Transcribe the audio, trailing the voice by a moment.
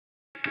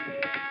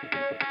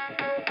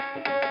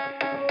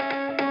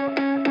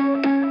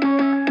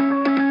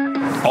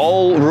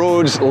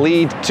roads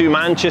lead to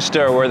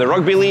Manchester, where the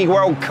Rugby League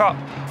World Cup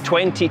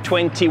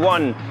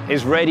 2021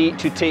 is ready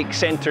to take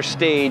centre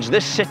stage.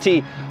 This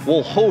city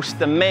will host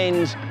the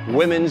men's,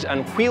 women's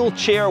and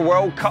wheelchair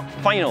World Cup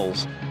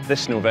finals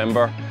this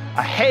November.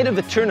 Ahead of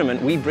the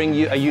tournament, we bring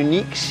you a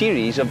unique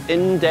series of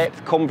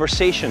in-depth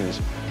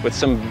conversations with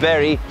some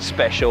very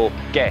special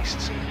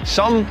guests.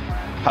 Some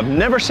have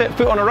never set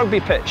foot on a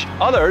rugby pitch,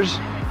 others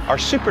are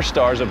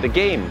superstars of the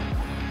game.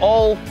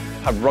 All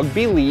have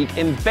rugby league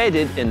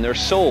embedded in their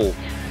soul.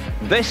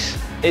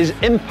 This is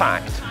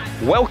Impact.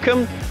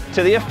 Welcome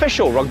to the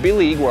official Rugby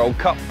League World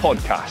Cup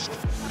podcast.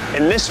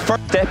 In this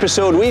first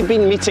episode, we've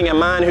been meeting a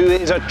man who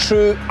is a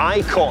true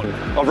icon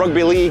of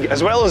rugby league,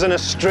 as well as an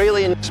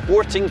Australian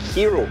sporting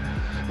hero.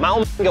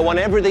 Mal Meninga won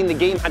everything the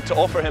game had to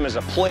offer him as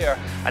a player,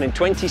 and in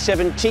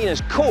 2017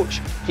 as coach,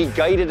 he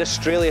guided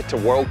Australia to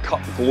World Cup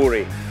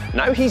glory.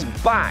 Now he's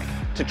back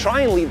to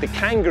try and lead the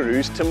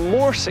Kangaroos to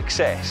more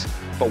success.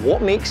 But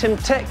what makes him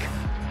tick?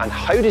 And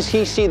how does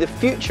he see the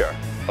future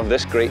of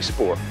this great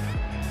sport?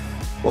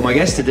 Well, my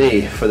guest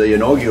today for the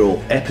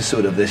inaugural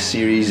episode of this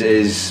series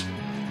is,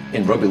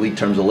 in rugby league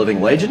terms, a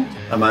living legend.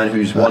 A man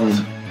who's won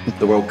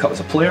the World Cup as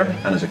a player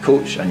and as a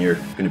coach, and you're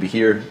going to be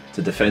here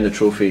to defend the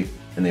trophy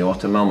in the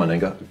autumn. Mal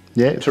Meninga.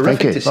 Yeah,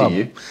 terrific to see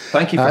you.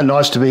 Thank you.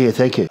 Nice to be here,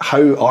 thank you.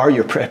 How are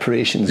your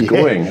preparations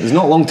going? It's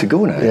not long to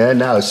go now. Yeah,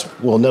 no, it's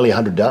nearly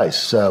 100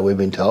 days, we've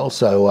been told.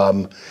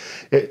 So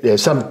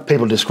some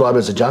people describe it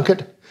as a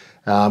junket,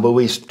 but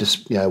we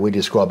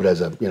describe it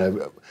as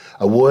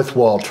a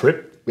worthwhile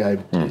trip,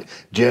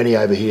 journey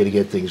over here to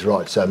get things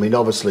right. So I mean,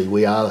 obviously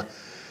we are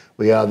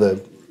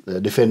the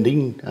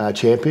defending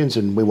champions,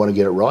 and we want to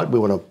get it right. We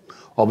want to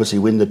obviously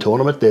win the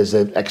tournament. There's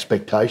an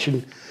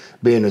expectation,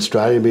 being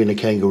Australian, being a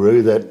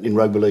Kangaroo, that in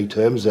rugby league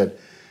terms that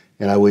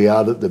we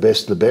are the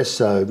best of the best.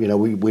 So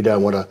we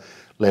don't want to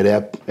let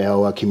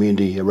our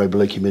community, our rugby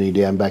league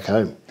community, down back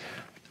home.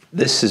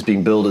 This has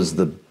been billed as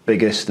the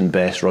biggest and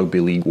best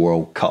Rugby League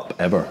World Cup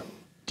ever.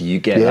 Do you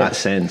get that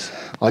sense?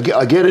 I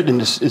get it,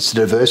 and it's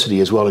diversity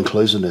as well,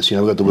 inclusiveness.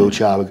 We've got the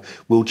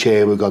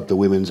wheelchair, we've got the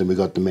women's, and we've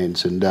got the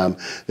men's, and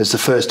it's the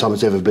first time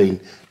it's ever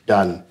been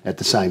done at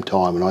the same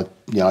time, and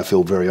I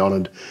feel very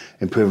honoured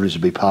and privileged to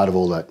be part of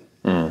all that.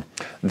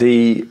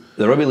 The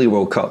Rugby League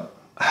World Cup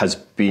has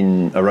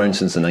been around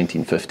since the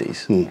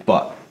 1950s,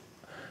 but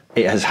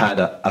it has had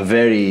a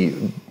very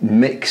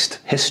mixed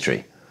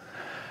history.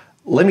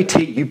 Let me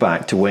take you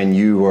back to when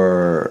you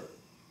were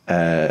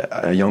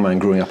a young man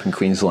growing up in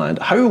Queensland.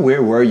 How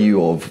aware were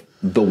you of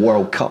the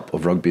World Cup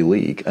of Rugby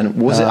League,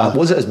 and was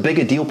it as big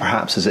a deal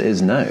perhaps as it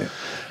is now?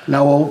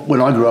 No, well,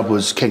 when I grew up, it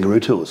was Kangaroo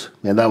tours,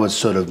 and that was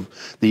sort of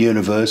the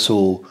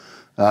universal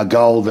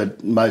goal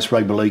that most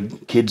rugby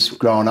league kids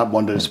growing up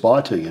wanted to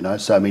aspire to.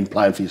 So I mean,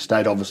 playing for your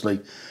state obviously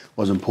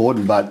was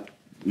important, but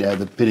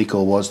the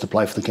pinnacle was to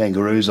play for the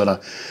Kangaroos on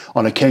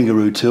a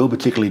Kangaroo tour,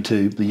 particularly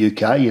to the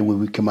UK. And we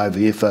would come over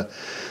here for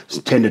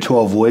 10 to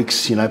 12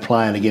 weeks,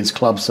 playing against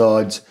club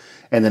sides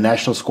and the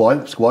national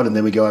squad, and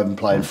then we go over and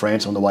play in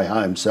France on the way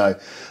home. So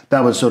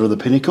that was sort of the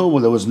pinnacle.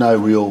 Well, there was no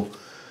real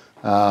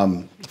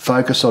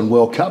focus on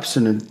World Cups,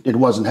 and it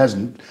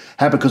hasn't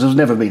happened because it's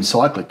never been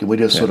cyclic. And we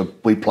just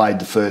we played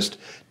the first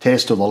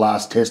test or the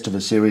last test of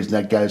a series, and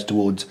that goes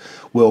towards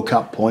World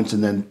Cup points,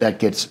 and then that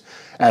gets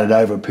added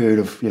over a period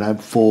of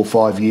 4 or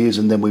 5 years,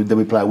 and then we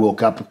play a World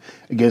Cup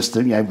against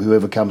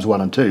whoever comes 1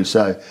 and 2.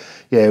 So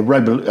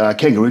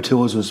Kangaroo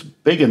tours was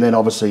big, and then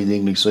obviously the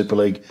English Super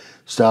League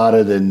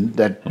started, and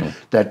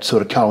that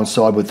sort of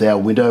coincided with our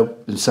window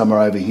in summer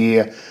over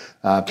here.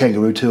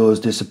 Kangaroo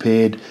tours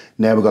disappeared.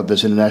 Now we've got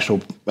this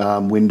international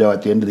window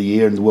at the end of the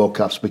year, and the World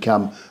Cup's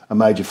become a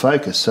major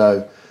focus.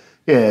 So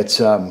it's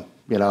I'm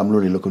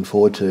really looking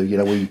forward to.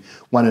 We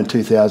won in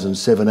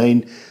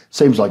 2017.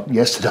 Seems like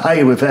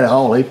yesterday. We've had a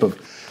whole heap of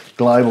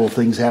global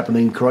things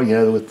happening, with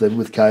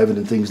COVID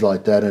and things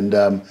like that,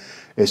 and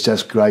it's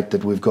just great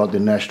that we've got the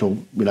national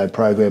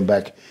program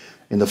back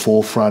in the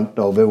forefront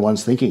of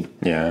everyone's thinking.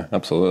 Yeah,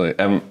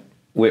 absolutely.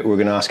 We're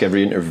going to ask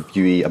every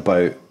interviewee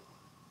about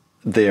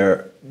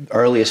their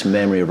earliest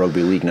memory of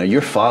rugby league. Now,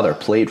 your father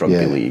played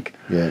rugby league.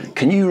 Yeah.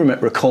 Can you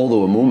recall,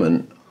 though, a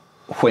moment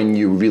when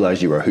you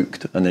realised you were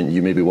hooked and then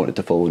you maybe wanted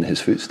to follow in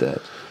his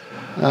footsteps?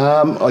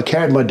 I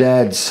carried my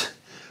dad's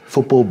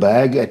football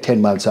bag at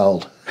 10 months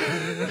old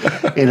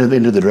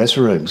into the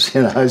dressing rooms,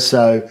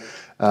 So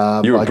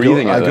you were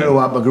breathing it. I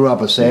grew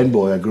up a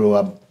sandboy. I grew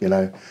up,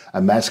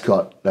 a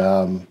mascot.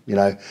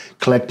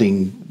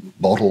 Collecting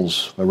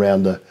bottles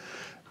around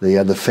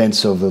the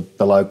fence of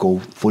the local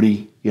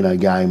footy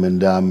game,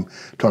 and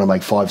trying to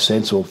make 5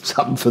 cents or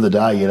something for the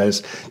day.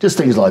 It's just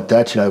things like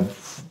that.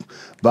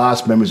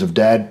 Vast memories of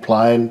Dad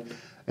playing,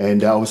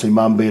 and obviously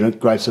Mum being a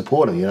great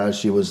supporter.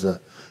 She was the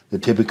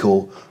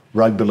typical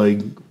rugby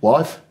league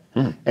wife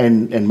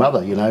and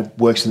mother.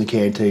 Works in the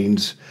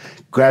canteens,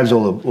 grabs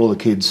all the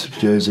kids'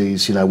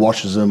 jerseys,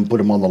 washes them, put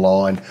them on the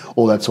line,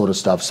 all that sort of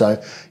stuff. So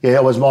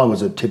mine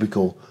was a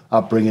typical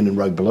upbringing in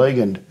rugby league,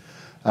 and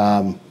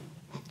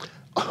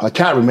I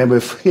can't remember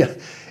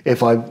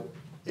if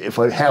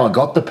how I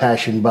got the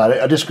passion,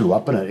 but I just grew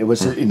up in it. It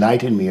was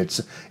innate in me.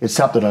 It's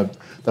something that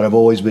I've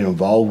always been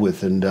involved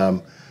with,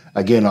 and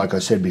again, like I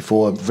said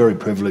before, I'm very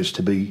privileged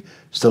to be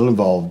still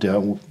involved.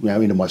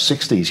 Into my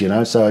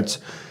 60s. So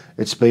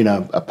it's been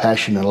a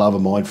passion and a love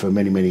of mine for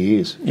many, many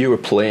years. You were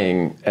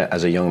playing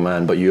as a young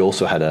man, but you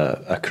also had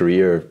a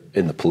career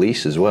in the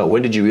police as well.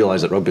 When did you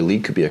realise that rugby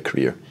league could be a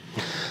career?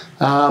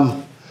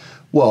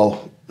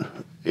 Well,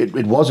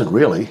 it wasn't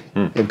really,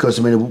 because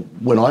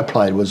when I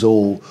played,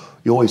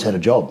 you always had a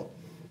job.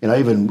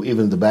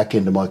 Even at the back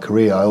end of my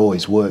career, I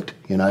always worked.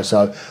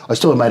 So I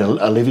still made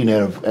a living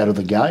out of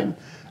the game,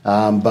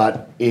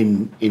 but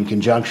in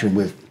conjunction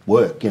with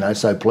work.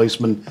 So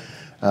policeman.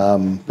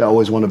 I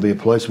always wanted to be a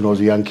policeman when I was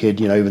a young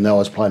kid. Even though I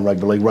was playing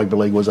rugby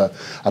league was a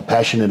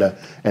passion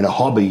and a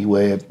hobby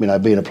where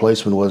being a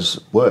policeman was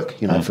work.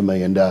 For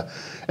me, and a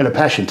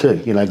passion too.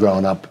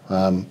 Growing up.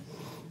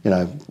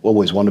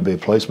 Always wanted to be a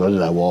policeman. I don't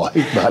know why,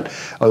 but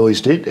I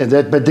always did.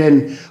 But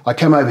then I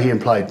came over here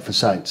and played for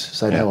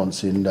St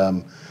Helens in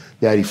the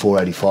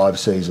 84-85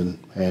 season,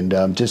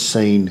 and just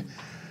seen,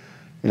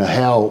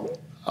 how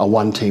a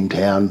one-team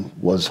town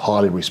was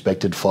highly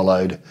respected,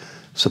 followed,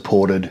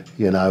 supported,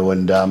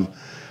 and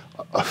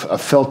I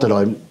felt that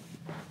I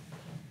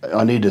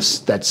needed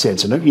that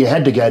sense, and you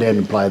had to go down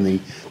and play in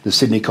the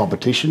Sydney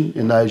competition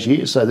in those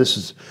years. So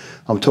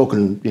I'm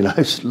talking, late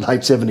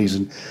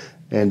 70s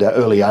and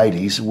early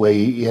 80s, where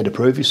you had to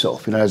prove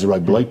yourself, as a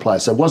rugby league player.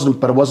 So it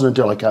wasn't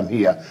until I come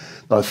here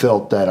that I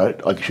felt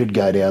that I should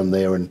go down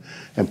there and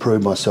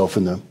prove myself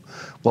in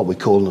what we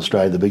call in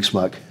Australia the big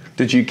smoke.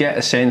 Did you get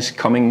a sense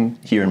coming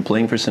here and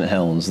playing for St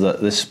Helens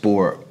that this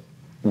sport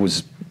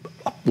was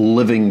a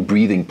living,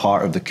 breathing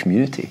part of the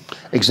community?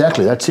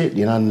 Exactly, that's it.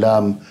 And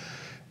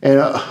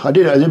I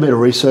did a bit of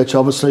research,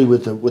 obviously,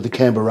 with the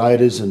Canberra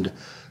Raiders, and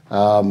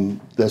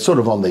they're sort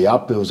of on the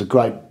up. There was a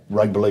great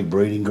rugby league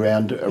breeding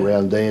ground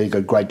around there. You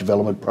got great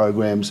development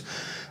programs.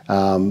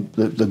 Had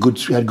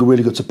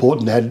really good support,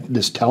 and they had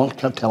this talent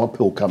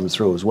pool coming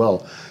through as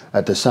well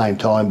at the same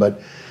time.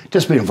 But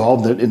just being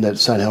involved in that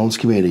St Helens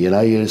community,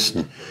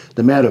 the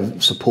amount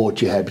of support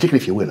you had,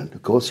 particularly if you're winning,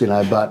 of course,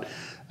 but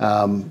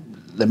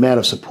the amount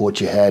of support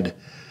you had,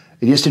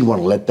 you just didn't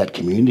want to let that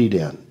community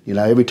down.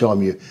 Every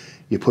time you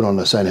put on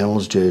a St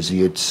Helens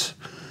jersey, it's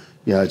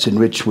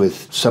enriched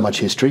with so much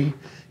history,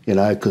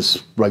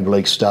 because rugby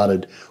league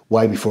started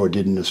way before it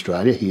did in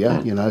Australia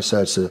here,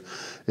 so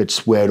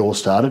it's where it all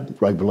started,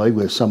 rugby league,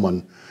 where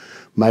someone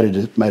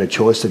made a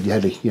choice that you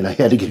had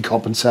to get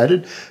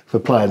compensated for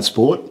playing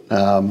sport,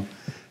 and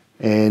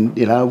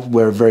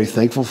we're very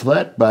thankful for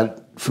that. But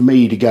for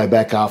me to go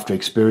back after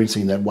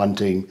experiencing that one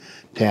team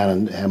town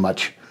and how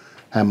much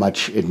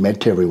it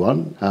meant to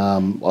everyone, I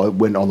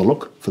went on the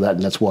look for that,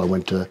 and that's why I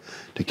went to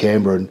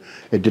Canberra, and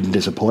it didn't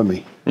disappoint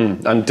me.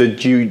 And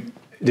did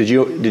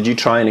you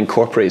try and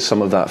incorporate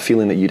some of that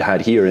feeling that you'd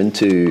had here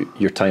into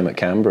your time at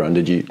Canberra, and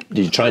did you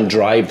try and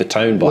drive the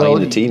town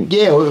behind the team?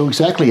 Yeah, well,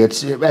 exactly.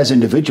 It's as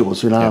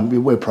individuals,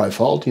 we're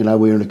profiled.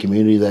 We're in a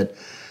community that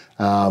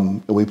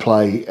we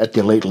play at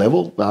the elite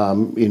level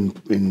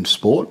in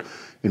sport,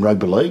 in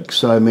rugby league.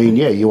 So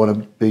you want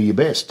to be your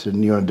best,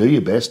 and you want to do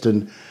your best,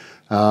 and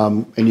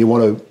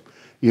you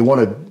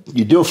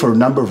do it for a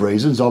number of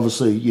reasons.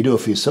 Obviously, you do it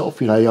for yourself.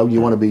 You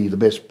want to be the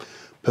best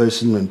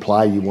person and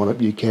player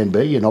you can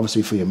be, and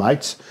obviously for your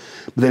mates.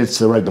 But then it's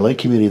the rugby league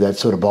community that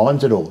sort of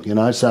binds it all.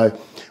 So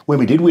when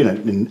we did win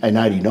it in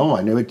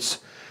 '89,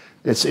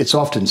 it's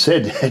often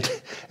said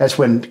that that's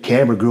when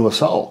Canberra grew a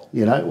soul.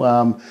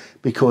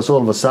 Because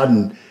all of a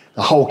sudden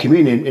the whole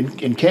community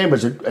in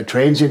Canberra's a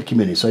transient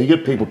community. So you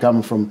get people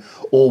coming from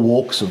all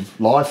walks of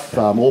life,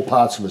 all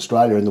parts of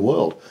Australia and the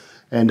world.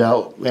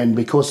 And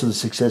because of the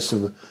success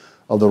of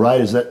the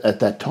Raiders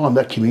at that time,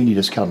 that community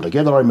just come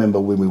together. I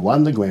remember when we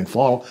won the grand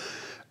final,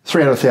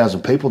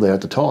 300,000 people there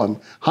at the time,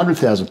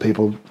 100,000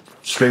 people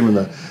streaming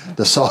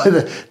the side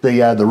of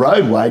the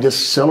roadway,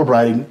 just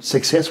celebrating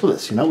success with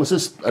us. It was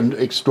just an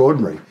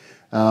extraordinary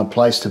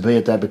place to be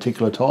at that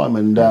particular time.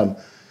 And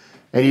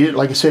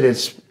like I said,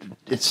 it's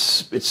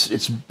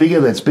bigger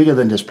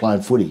than just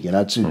playing footy.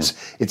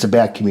 It's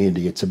about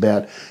community. It's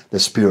about the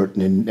spirit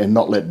and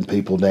not letting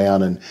people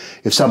down. And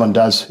if someone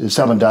does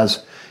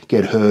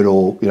get hurt,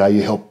 or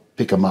you help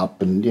pick them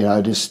up, and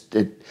that's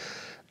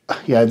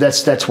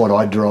what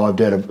I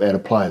derived out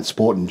of playing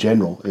sport in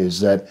general, is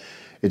that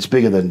it's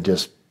bigger than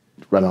just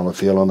running on the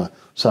field on a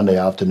Sunday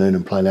afternoon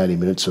and playing 80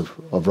 minutes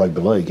of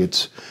rugby league.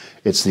 It's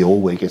the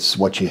all week. It's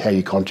how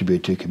you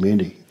contribute to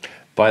community.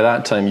 By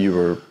that time, you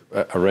were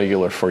a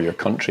regular for your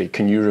country.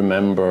 Can you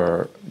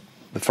remember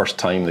the first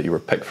time that you were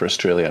picked for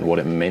Australia and what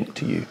it meant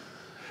to you?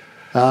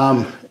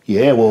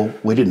 Yeah, well,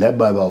 we didn't have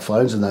mobile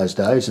phones in those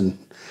days, and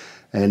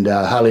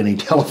hardly any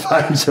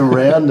telephones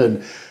around.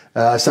 And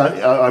so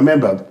I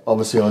remember,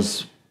 obviously, I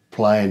was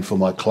playing for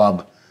my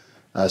club,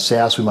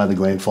 South. We made the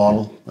grand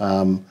final,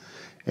 and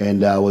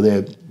we're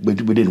there. We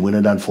didn't win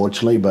it,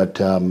 unfortunately, but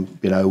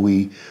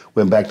we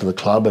went back to the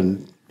club,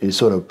 and you're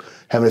sort of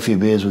having a few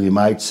beers with your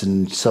mates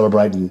and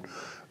celebrating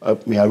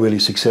really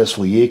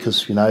successful year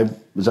because,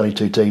 there's only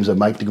 2 teams that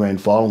make the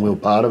grand final and we were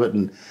part of it.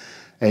 And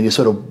you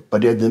sort of,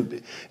 but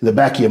in the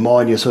back of your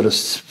mind, you're sort of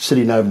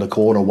sitting over in the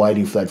corner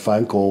waiting for that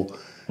phone call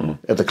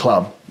at the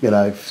club,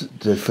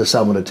 for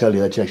someone to tell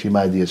you that you actually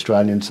made the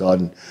Australian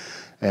side.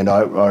 And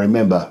I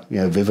remember,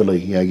 vividly,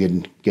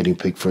 getting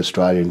picked for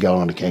Australia and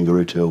going on a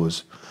kangaroo tour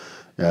was,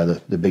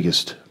 the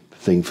biggest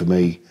thing for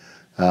me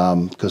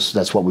because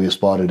that's what we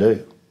aspire to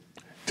do.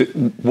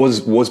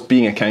 Was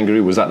being a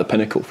Kangaroo, was that the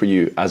pinnacle for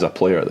you as a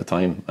player at the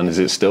time, and is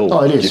it still?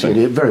 Oh, it is. It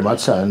is very much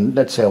so, and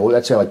that's how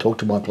I talk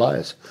to my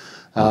players.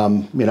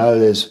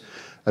 There's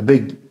a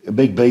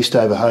big beast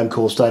over home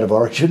called State of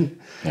Origin,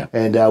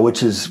 and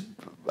which is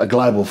a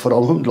global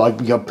phenomenon. Like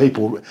you got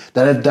people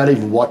that don't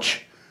even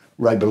watch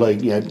rugby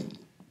league,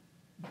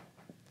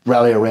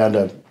 rally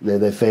around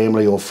their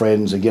family or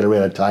friends and get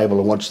around a table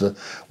and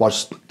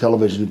watch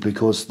television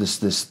because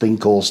this thing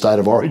called State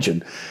of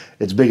Origin,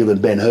 it's bigger than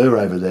Ben-Hur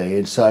over there.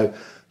 And so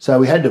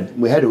we had to,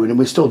 and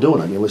we're still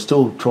doing it. We're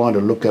still trying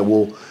to look at,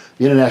 well,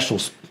 the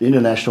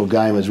international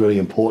game is really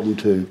important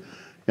to,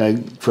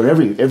 for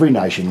every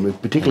nation,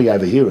 particularly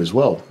over here as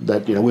well.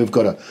 That we've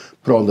got to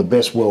put on the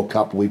best World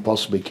Cup we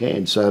possibly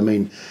can. So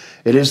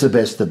it is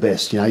the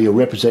best. You're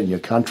representing your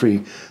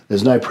country.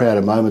 There's no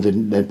prouder moment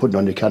than putting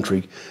on your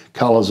country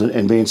colours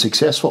and being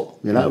successful.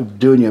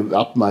 Doing your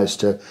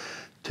utmost to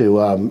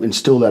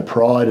instill that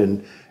pride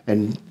and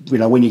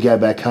when you go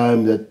back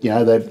home that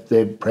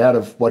they're proud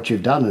of what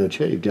you've done and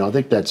achieved. I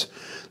think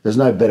there's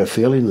no better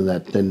feeling than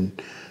that than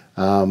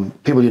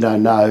people you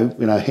don't know.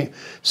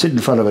 Sit in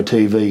front of a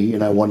TV,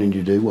 wanting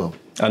to do well.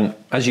 And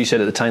as you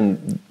said at the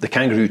time, the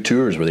Kangaroo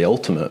tours were the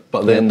ultimate.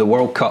 But then the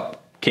World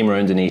Cup came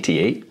around in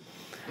 '88.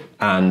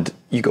 And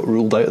you got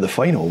ruled out of the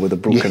final with a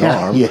broken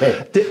arm.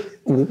 Yeah.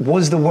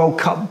 Was the World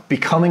Cup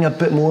becoming a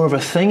bit more of a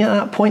thing at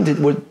that point?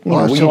 Were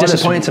you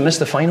disappointed to miss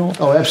the final?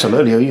 Oh,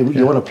 absolutely.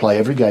 You want to play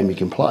every game you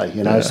can play.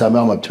 So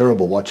I'm a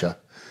terrible watcher.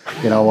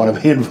 I want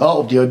to be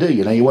involved. You do.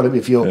 You want to.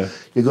 If you're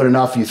good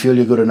enough, you feel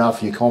you're good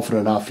enough, you're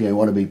confident enough. You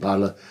want to be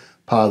part of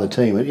the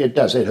team. It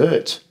does. It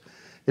hurts.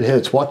 It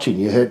hurts watching.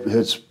 It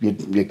hurts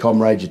your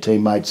comrades, your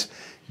teammates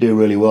do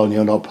really well, and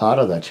you're not part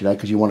of that.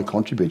 Because you want to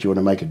contribute. You want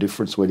to make a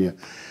difference when you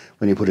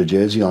put a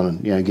jersey on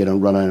and get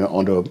run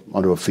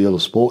onto a field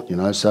of sport,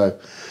 So,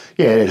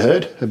 it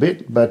hurt a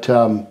bit, but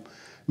it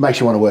makes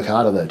you want to work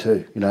harder though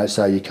too,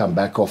 So you come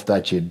back off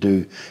that, you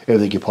do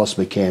everything you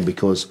possibly can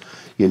because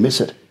you miss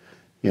it,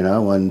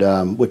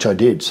 and which I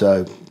did.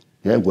 So,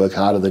 work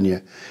harder than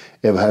you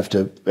ever had.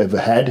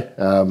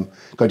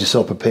 Got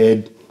yourself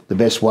prepared the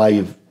best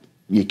way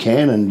you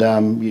can, and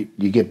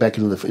you get back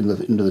into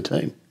the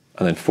team.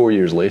 And then 4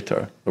 years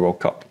later, the World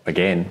Cup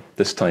again.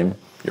 This time,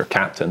 you're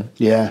captain.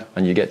 Yeah.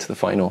 And you get to the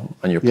final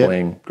and you're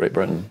playing Great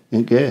Britain.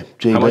 Yeah.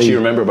 GB. How much do you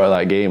remember about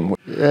that game?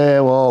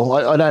 Yeah, well,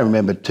 I don't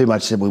remember too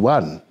much that we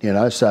won, So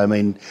that's in a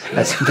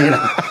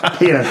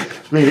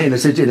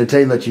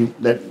team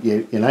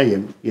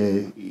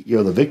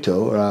you're the victor.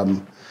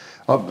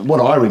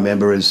 What I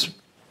remember is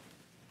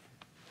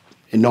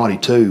in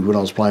 '92 when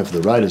I was playing for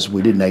the Raiders,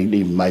 we didn't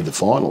even make the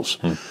finals.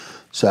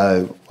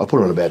 So I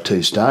put on about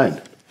 2 stone.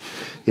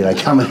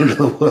 Coming into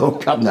the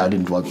World Cup. No,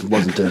 it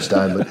wasn't 2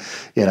 stone, but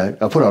I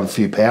put on a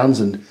few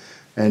pounds and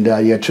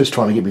just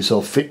trying to get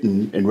myself fit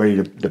and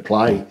ready to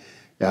play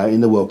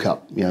in the World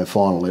Cup,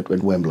 final at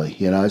Wembley.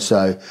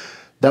 So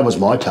that was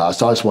my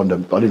task. I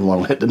didn't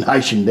want to let the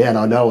nation down.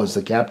 I know I was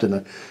the captain,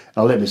 and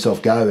I let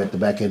myself go at the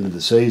back end of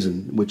the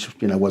season, which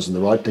wasn't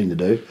the right thing to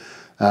do.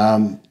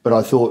 But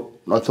I thought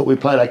we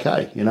played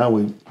okay.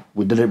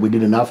 We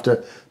did enough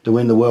to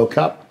win the World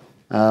Cup,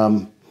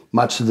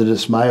 much to the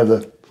dismay of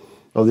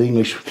the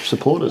English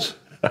supporters.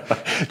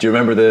 Do you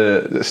remember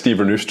the Steve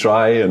Renouf's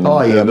try and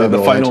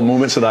the final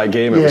moments of that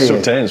game? It was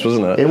so tense,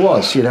 wasn't it? It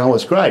was. It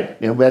was great.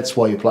 That's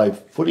why you play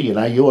footy.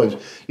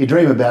 You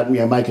dream about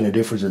making a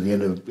difference at the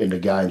end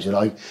of games.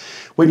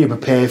 When you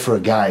prepare for a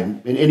game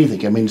in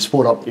anything,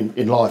 sport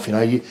in life,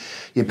 you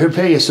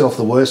prepare yourself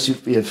the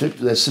worst. There's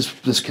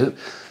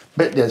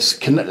this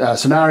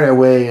scenario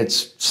where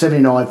it's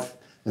 79th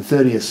and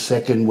 30th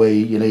second where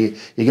you're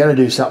going to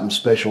do something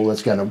special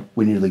that's going to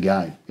win you the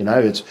game.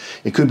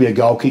 It could be a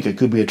goal kick, it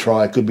could be a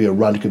try, it could be a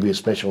run, it could be a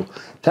special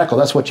tackle.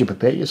 That's what you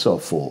prepare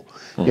yourself for.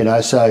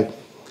 So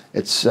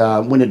it's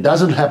when it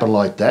doesn't happen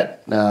like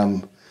that,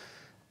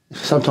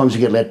 sometimes you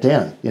get let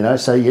down.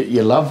 So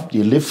you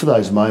live for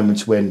those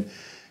moments when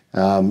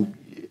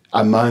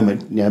a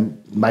moment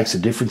makes a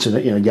difference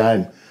in a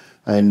game,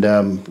 and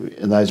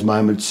in those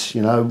moments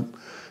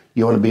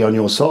you want to be on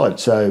your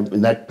side. So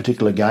in that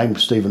particular game,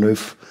 Stephen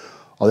Renouf,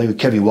 I think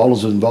Kevy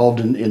Wallace was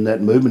involved in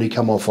that movement. He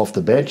come off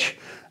the bench,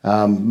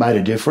 made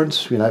a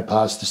difference,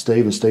 passed to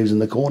Steve, and Steve's in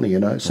the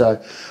corner, So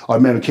I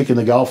remember kicking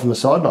the goal from the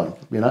sideline,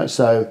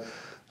 So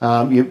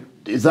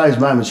it's those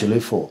moments you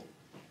live for.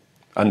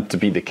 And to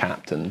be the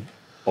captain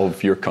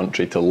of your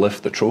country, to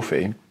lift the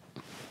trophy,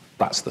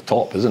 that's the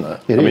top, isn't it?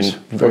 It is,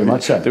 very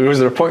much so. Was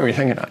there a point where you're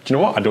thinking, do you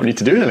know what, I don't need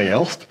to do anything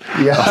else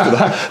after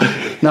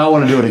that? No, I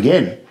want to do it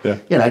again.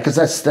 Yeah. Because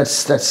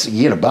that's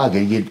you get a bug.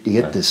 You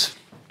get this,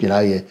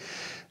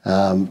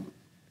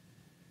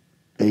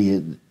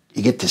 you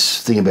get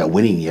this thing about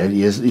winning. You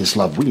just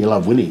love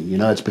winning. You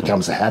know, it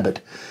becomes a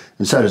habit,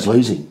 and so does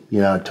losing.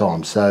 You know, at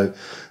times. So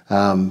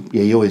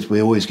we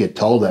always get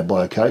told that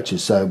by our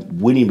coaches. So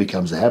winning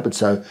becomes a habit.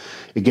 So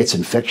it gets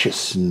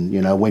infectious, and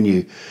you know, when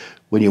you're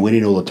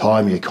winning all the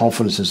time, your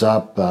confidence is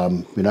up.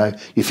 You know,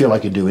 you feel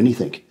like you can do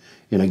anything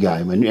in a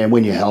game, and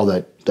when you hold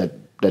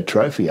that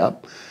trophy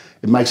up,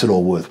 it makes it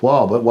all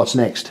worthwhile. But what's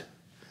next?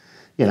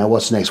 You know,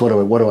 what's next? What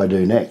do I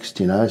do next?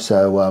 You know,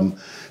 so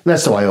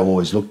that's the way I've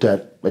always looked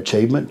at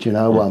achievement. You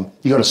know,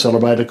 you got to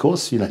celebrate, of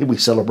course. You know, we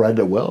celebrated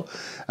it well.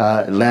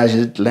 It allows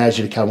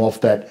you to come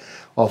off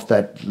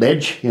that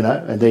ledge. You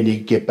know, and then you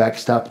get back,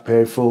 start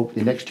preparing for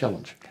your next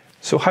challenge.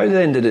 So how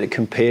then did it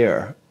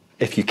compare,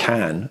 if you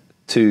can,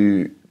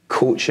 to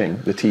coaching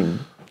the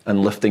team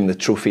and lifting the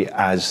trophy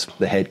as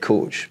the head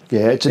coach?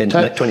 Yeah, it's in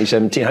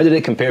 2017. How did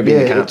it compare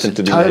being the captain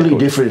to being the head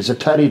coach? It's a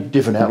totally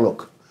different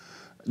outlook.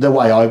 The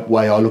way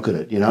I look at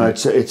it, you know,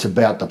 it's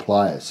about the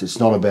players. It's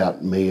not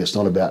about me. It's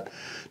not about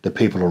the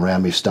people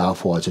around me,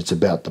 staff-wise. It's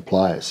about the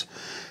players.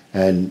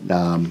 And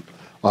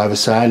I have a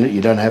saying that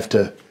you don't have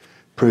to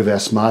prove how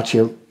smart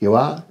you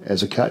are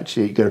as a coach.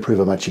 You've got to prove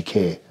how much you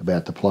care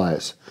about the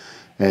players.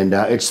 And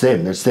it's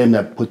them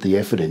that put the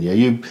effort in.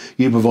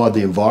 You provide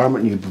the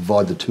environment, and you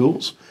provide the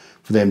tools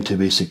for them to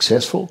be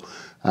successful.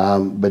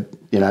 But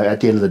you know,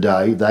 at the end of the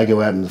day, they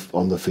go out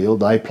on the field,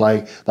 they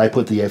play, they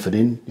put the effort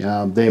in.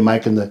 They're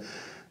making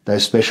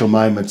those special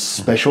moments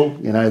special.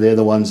 You know, they're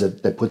the ones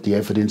that put the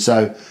effort in.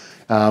 So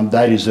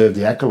they deserve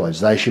the accolades.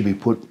 They should be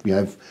put, you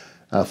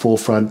know,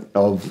 forefront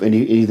of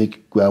anything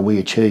we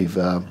achieve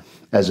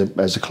as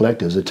a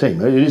collective, as a team.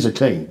 It is a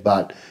team,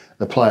 but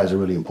the players are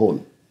really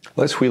important.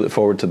 Let's wheel it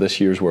forward to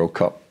this year's World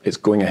Cup. It's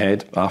going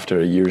ahead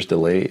after a year's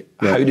delay.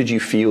 Yeah. How did you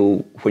feel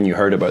when you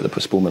heard about the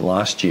postponement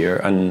last year?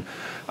 And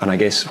I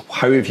guess,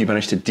 how have you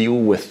managed to deal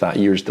with that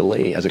year's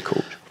delay as a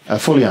coach? I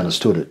fully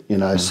understood it, you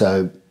know.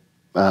 So,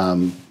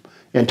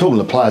 and talking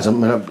to the players, I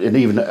mean, and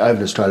even over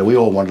in Australia, we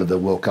all wanted the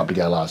World Cup to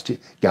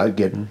go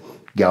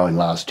going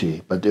last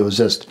year. But there was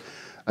just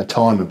a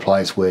time and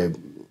place where,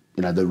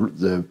 you know,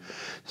 the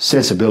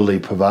sensibility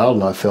prevailed,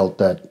 and I felt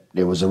that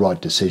it was the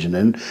right decision.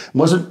 And it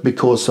wasn't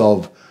because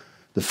of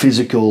the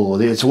physical,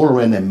 it's all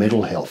around their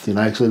mental health. You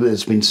know, actually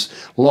it's been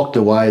locked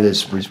away.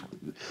 There's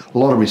a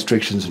lot of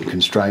restrictions and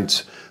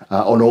constraints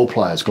on all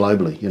players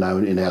globally, you know,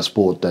 in our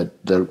sport. And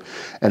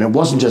it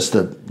wasn't just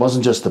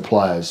the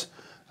players,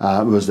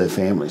 it was their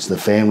families. The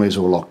families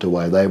were locked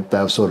away. They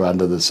were sort of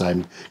under the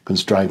same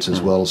constraints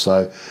as well.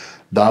 So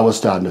they were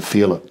starting to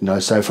feel it, you know.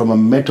 So from a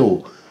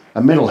mental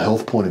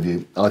health point of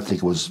view, I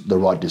think it was the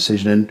right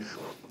decision.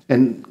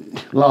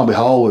 And lo and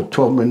behold,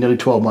 nearly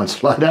 12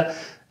 months later,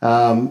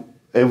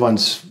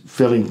 everyone's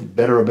feeling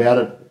better about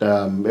it.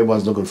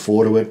 Everyone's looking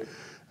forward to it.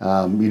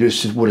 You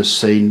just would have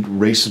seen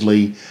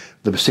recently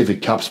the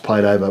Pacific Cups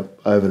played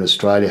over in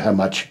Australia, how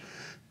much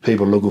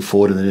people are looking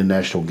forward to the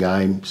international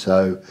game.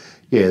 So,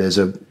 yeah, there's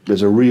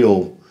a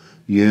real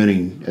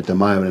yearning at the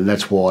moment, and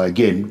that's why,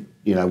 again,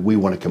 you know, we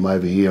want to come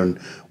over here and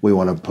we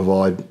want to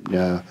provide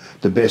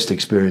the best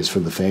experience for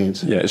the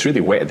fans. Yeah, it's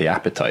really whetted the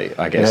appetite,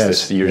 I guess,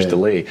 this year's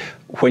delay.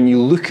 When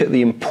you look at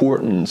the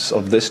importance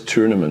of this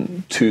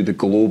tournament to the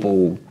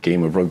global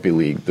game of rugby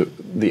league,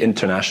 the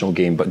international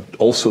game, but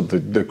also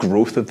the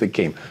growth of the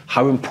game,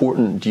 how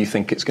important do you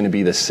think it's going to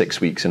be this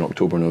 6 weeks in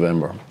October,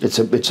 November? It's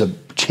a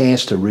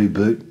chance to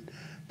reboot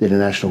the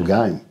international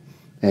game,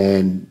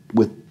 and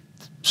with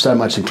so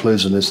much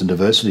inclusiveness and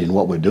diversity in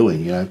what we're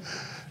doing, you know,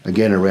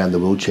 again, around the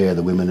wheelchair,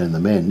 the women and the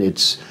men,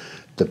 it's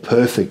the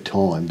perfect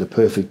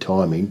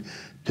timing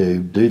to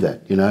do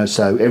that, you know.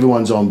 So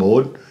everyone's on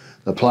board,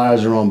 the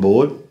players are on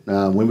board.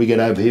 When we get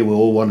over here, we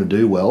all want to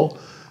do well.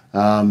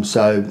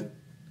 So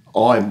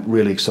I'm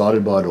really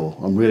excited by it all.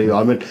 And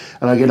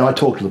again, I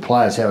talk to the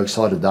players how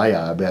excited they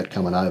are about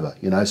coming over,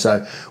 you know.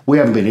 So we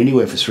haven't been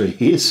anywhere for 3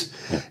 years.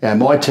 And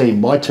my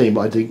team, I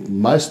think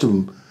most of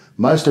them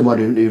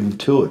hadn't even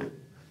toured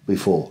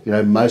before. You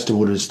know, most of them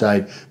would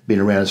have been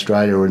around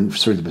Australia and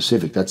through the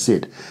Pacific. That's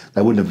it.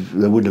 They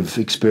wouldn't have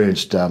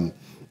experienced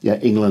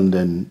England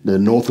and the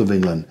north of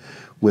England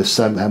with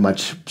how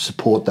much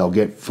support they'll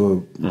get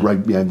for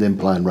rugby, you know, them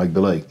playing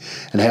rugby league,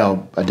 and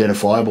how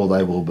identifiable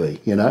they will be.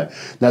 You know,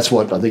 that's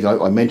what I think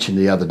I mentioned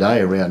the other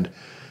day around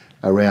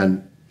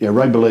you know,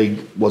 rugby league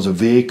was a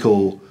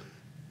vehicle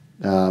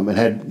and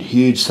had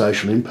huge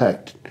social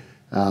impact.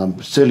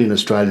 Certainly in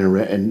Australia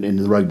and in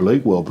the rugby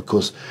league world,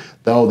 because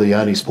they were the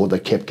only sport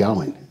that kept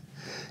going.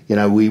 You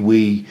know, we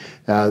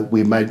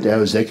made,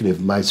 our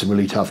executive made some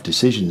really tough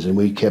decisions, and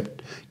we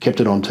kept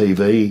it on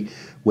TV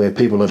where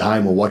people at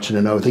home were watching,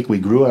 and I think we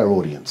grew our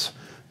audience,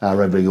 our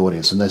rugby league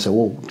audience, and they said,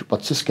 well,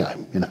 what's this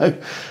game? You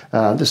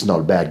know, this is not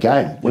a bad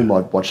game. We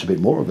might watch a bit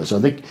more of this. I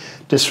think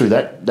just through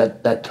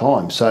that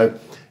time. So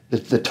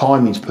the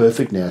timing's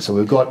perfect now. So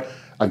we've got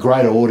a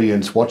great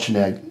audience watching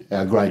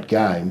our great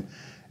game.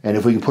 And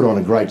if we can put on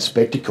a great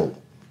spectacle,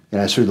 you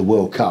know, through the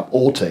World Cup,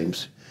 all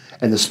teams,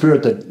 and the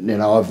spirit that, you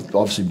know, I've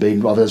as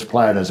a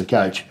player and as a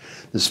coach,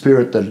 the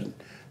spirit that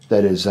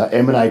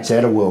emanates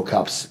out of World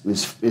Cups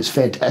is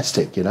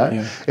fantastic. You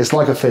know, it's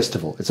like a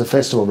festival. It's a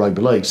festival of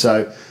rugby league.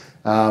 So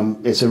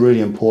it's a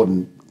really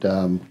important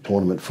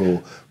tournament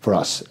for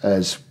us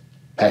as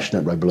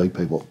passionate rugby league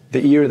people.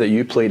 The year that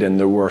you played in,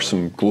 there were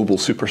some global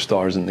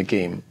superstars in the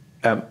game.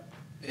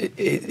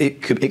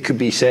 It could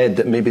be said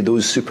that maybe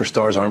those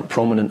superstars aren't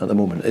prominent at the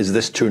moment. Is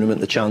this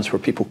tournament the chance where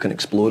people can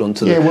explode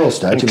onto the world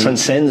stage and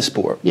transcend the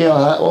sport? Yeah,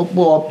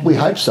 well, we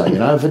hope so. You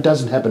know, if it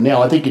doesn't happen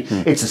now, I think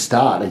it's a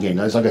start again.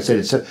 Like I said,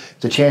 it's a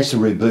chance to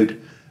reboot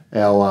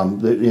our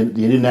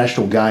the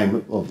international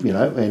game of, you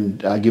know,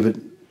 and give it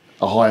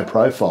a higher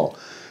profile.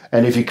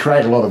 And if you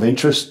create a lot of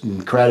interest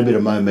and create a bit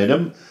of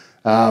momentum,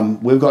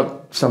 we've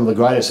got some of the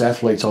greatest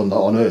athletes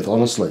on earth.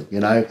 Honestly, you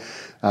know,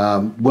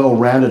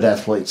 well-rounded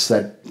athletes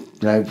that,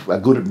 you know, are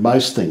good at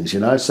most things, you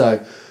know.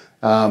 So,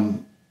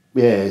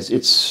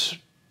 it's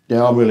you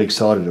know, I'm really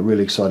excited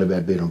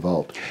about being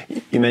involved.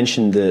 You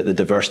mentioned the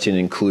diversity and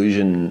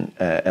inclusion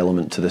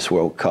element to this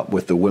World Cup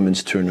with the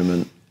women's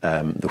tournament,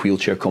 the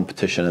wheelchair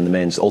competition and the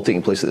men's all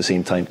taking place at the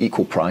same time,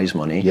 equal prize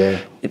money. Yeah.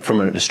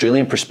 From an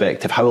Australian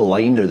perspective, how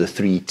aligned are the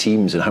three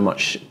teams and how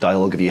much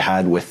dialogue have you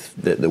had with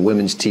the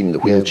women's team, the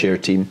wheelchair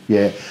team?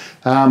 Yeah.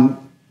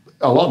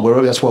 A lot.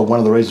 That's one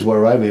of the reasons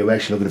we're over here. We're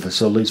actually looking at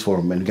facilities for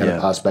them and going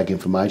to pass back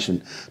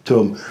information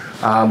to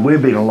them.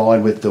 We've been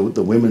aligned with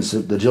the women's,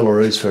 the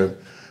Kangaroos for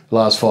the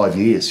last 5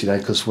 years, you know,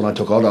 because when I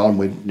took on, our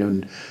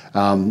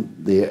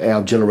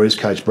Kangaroos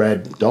coach,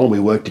 Brad Dolan, we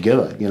worked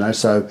together, you know,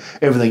 so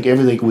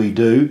everything we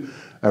do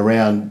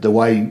around the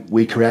way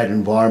we create an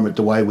environment,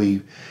 the way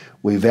we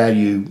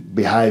value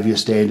behaviour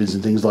standards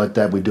and things like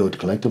that, we do it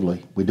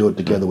collectively. We do it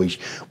together. We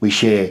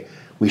share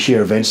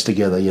events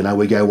together, you know,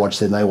 we go watch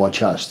them, they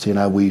watch us, you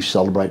know, we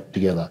celebrate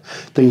together.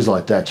 Things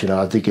like that, you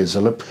know, I think is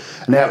and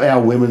our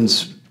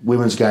women's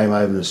game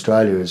over in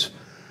Australia is,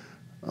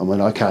 I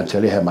mean, I can't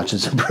tell you how much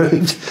it's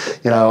improved.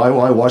 You know,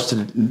 I watched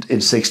it in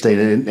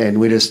 16 and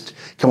we just,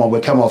 we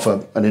come off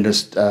a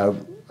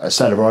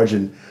State of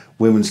Origin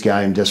women's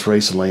game just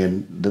recently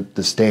and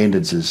the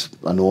standards is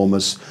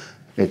enormous.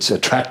 It's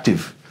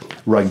attractive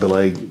rugby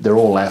league. They're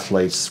all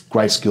athletes,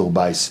 great skill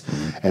base,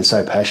 and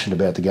so passionate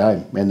about the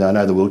game. And I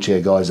know the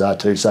wheelchair guys are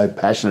too, so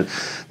passionate.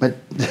 But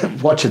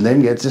watching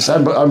them get just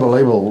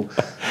unbelievable,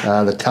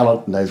 the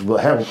talent and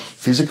how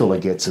physical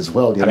it gets as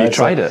well. Have you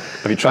tried it?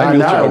 Have you tried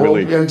wheelchair rugby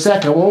league?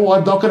 Exactly. Well,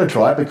 I'm not going to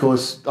try it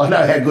because I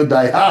know how good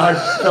they are.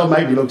 They'll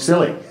make me look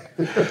silly.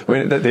 I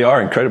mean, they are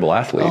incredible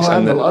athletes.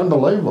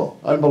 Unbelievable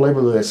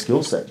with their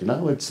skill set. You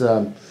know, it's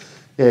so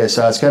it's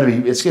going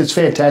to be it's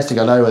fantastic.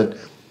 I know that.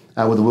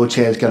 With the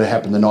wheelchair, it's going to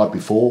happen the night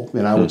before,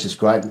 you know, which is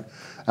great.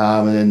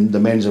 And then the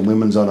men's and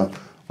women's on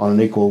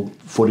an equal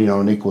footing,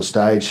 on an equal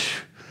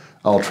stage.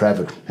 Old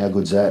Trafford, how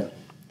good's that?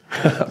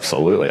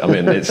 Absolutely. I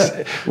mean,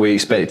 we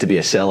expect it to be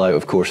a sellout,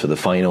 of course, for the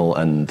final,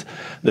 and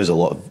there's a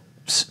lot of,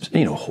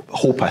 you know,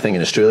 hope, I think,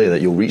 in Australia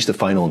that you'll reach the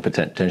final and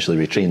potentially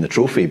retain the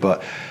trophy.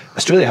 But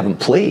Australia haven't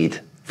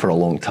played for a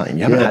long time.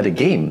 You haven't had a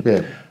game.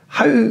 Yeah.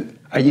 How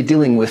are you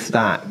dealing with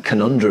that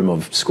conundrum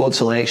of squad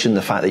selection,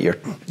 the fact that you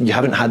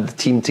haven't had the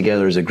team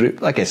together as a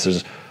group? I guess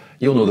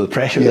you'll know the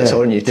pressure that's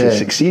on you to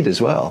succeed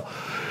as well.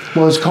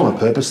 Well, it's common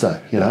purpose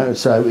though, you know.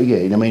 So I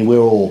mean,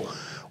 we're all,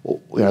 you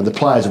know, the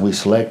players that we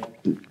select,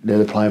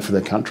 they're playing for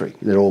their country.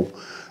 They're all,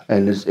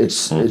 and it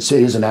is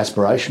an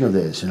aspiration of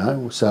theirs, you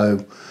know.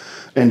 So,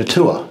 and the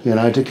tour, you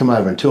know, to come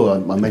over and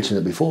tour, I mentioned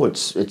it before.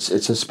 It's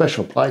a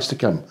special place to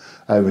come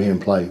over here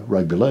and play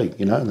rugby league,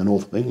 you know, in the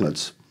north of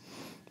England.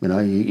 You know,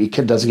 it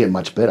doesn't get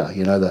much better.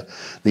 You know,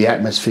 the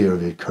atmosphere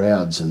of your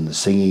crowds and the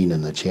singing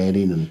and the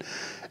chanting and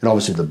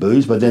obviously the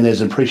booze. But then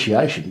there's an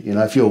appreciation. You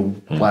know, if you're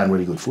playing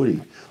really good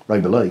footy,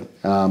 rugby league,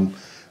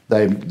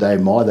 they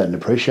admire that and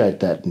appreciate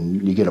that,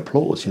 and you get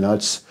applause. You know,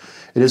 it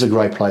is a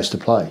great place to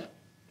play.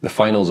 The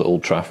finals at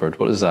Old Trafford.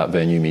 What does that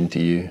venue mean to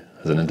you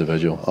as an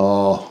individual?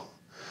 Oh,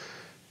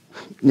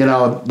 you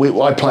know,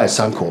 I play at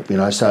Suncorp. You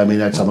know, so I mean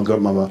that's I'm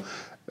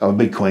a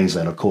big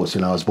Queensland, of course.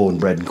 You know, I was born and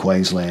bred in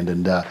Queensland,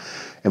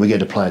 and we get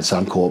to play at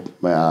Suncorp.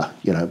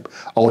 You know,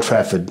 Old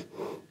Trafford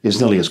is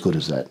nearly as good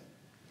as that.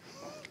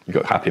 You've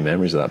got happy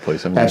memories of that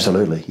place, haven't you?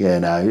 Absolutely, yeah.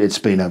 No, it's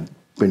been a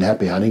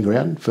happy hunting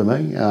ground for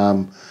me.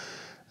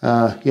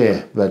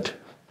 Yeah, but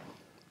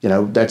you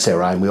know that's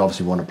our aim. We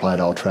obviously want to play at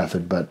Old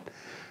Trafford, but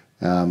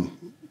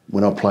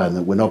we're not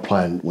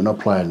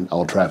playing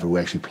Old Trafford.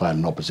 We're actually playing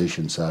an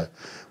opposition, so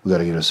we've got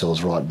to get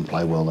ourselves right and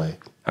play well there.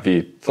 Have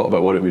you thought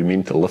about what it would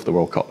mean to lift the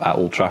World Cup at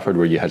Old Trafford,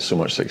 where you had so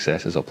much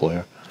success as a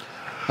player?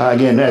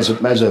 Again, as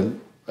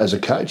a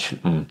coach,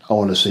 I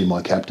want to see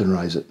my captain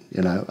raise it.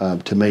 You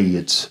know, to me,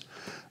 it's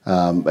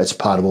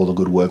part of all the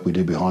good work we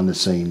do behind the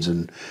scenes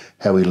and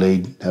how we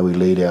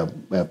lead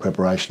our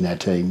preparation, our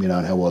team. You know,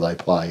 and how well they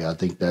play. I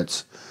think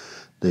that's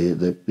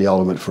the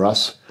ultimate for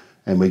us,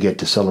 and we get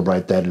to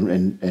celebrate that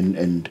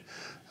and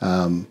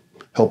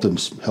help them.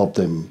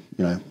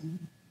 You know,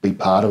 be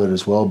part of it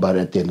as well. But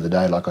at the end of the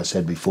day, like I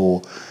said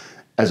before,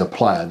 as a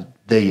player,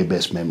 they're your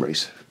best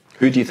memories.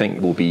 Who do you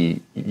think will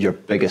be your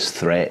biggest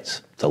threat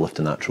to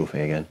lifting that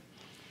trophy again?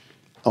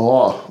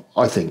 Oh,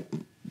 I think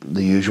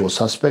the usual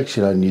suspects,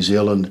 you know, New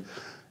Zealand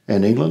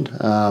and England.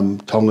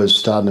 Tonga's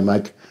starting to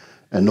make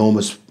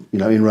enormous,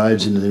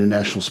 inroads into the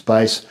international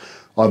space.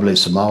 I believe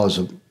Samoa's,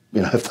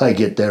 if they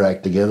get their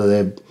act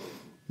together,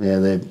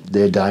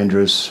 they're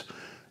dangerous.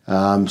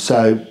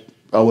 So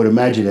I would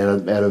imagine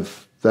out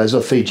of those,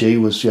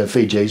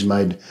 Fiji's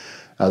made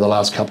the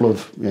last couple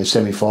of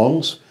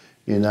semi-finals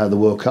in the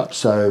World Cup.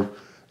 So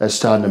they're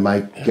starting to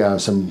make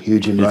some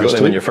huge inroads. You've got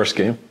them in your first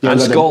game. Yeah,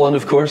 and Scotland,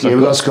 of course. Yeah,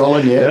 we've got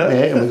Scotland,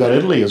 and we've got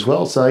Italy as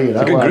well. So, it's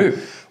a good group.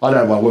 I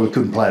don't know why we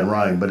couldn't play in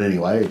Rome, but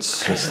anyway,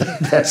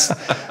 that's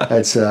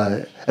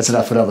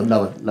enough for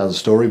another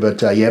story.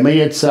 But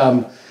it's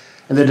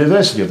and the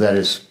diversity of that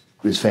is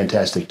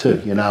fantastic too.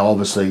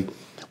 Obviously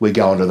we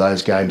go into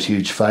those games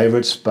huge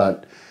favourites,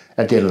 but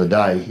at the end of the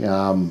day,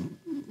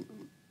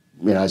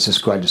 it's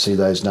just great to see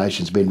those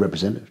nations being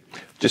represented.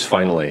 Just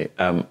finally,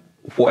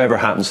 whatever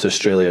happens to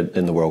Australia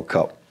in the World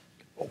Cup,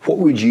 what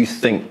would you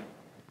think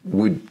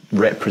would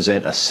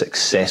represent a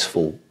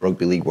successful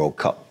Rugby League World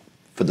Cup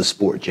for the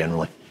sport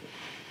generally?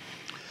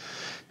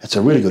 It's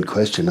a really good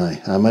question,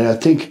 eh? I mean, I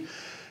think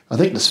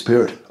the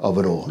spirit of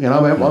it all.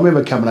 I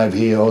remember coming over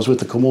here. I was with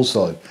the Commonwealth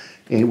side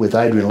with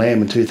Adrian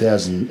Lamb in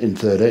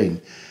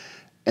 2013,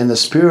 and the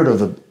spirit of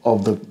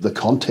the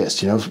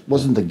contest. It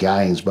wasn't the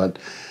games, but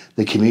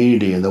the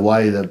community and the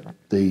way that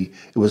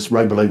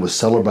Rugby League was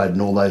celebrated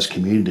in all those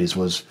communities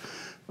was.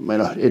 I mean,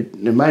 it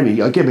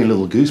gave me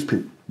little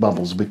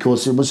goosebumps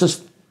because it was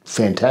just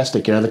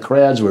fantastic. The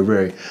crowds were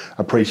very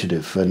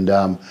appreciative, and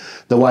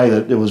the way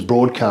that it was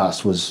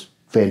broadcast was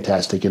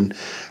fantastic. And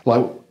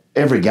like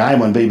every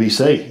game on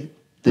BBC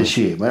this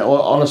year, man,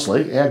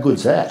 honestly, how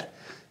good's that?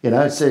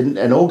 It's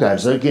in all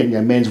games. So again,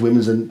 men's,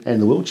 women's, and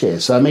the wheelchair.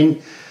 So I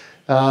mean,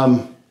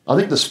 I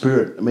think the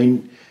spirit. I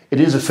mean,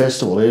 it is a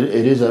festival.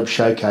 It is a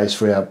showcase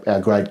for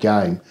our great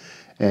game,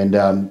 and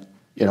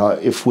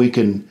if we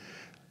can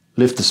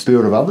lift the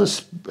spirit of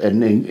others,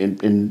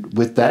 and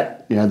with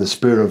that, the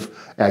spirit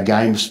of our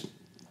games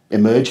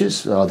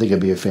emerges. I think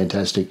it'd be a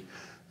fantastic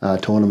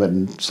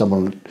tournament,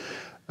 and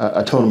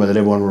a tournament that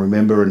everyone will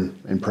remember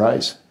and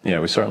praise. Yeah,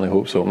 we certainly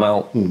hope so.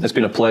 Mal, it's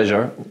been a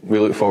pleasure. We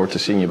look forward to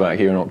seeing you back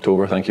here in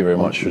October. Thank you very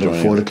much for joining us.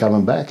 Look forward to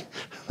coming back.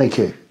 Thank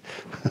you.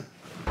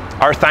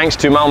 Our thanks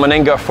to Mal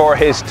Meninga for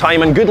his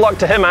time, and good luck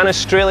to him and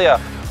Australia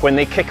when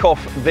they kick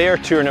off their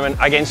tournament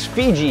against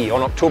Fiji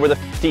on October the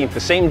 15th. The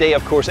same day,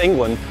 of course,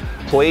 England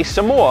play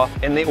Samoa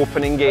in the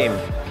opening game.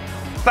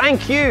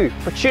 Thank you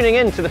for tuning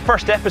in to the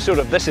first episode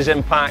of This Is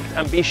Impact,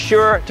 and be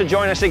sure to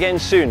join us again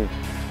soon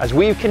as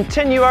we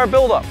continue our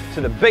build-up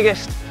to the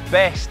biggest,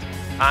 best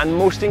and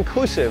most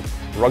inclusive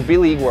Rugby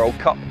League World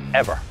Cup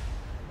ever.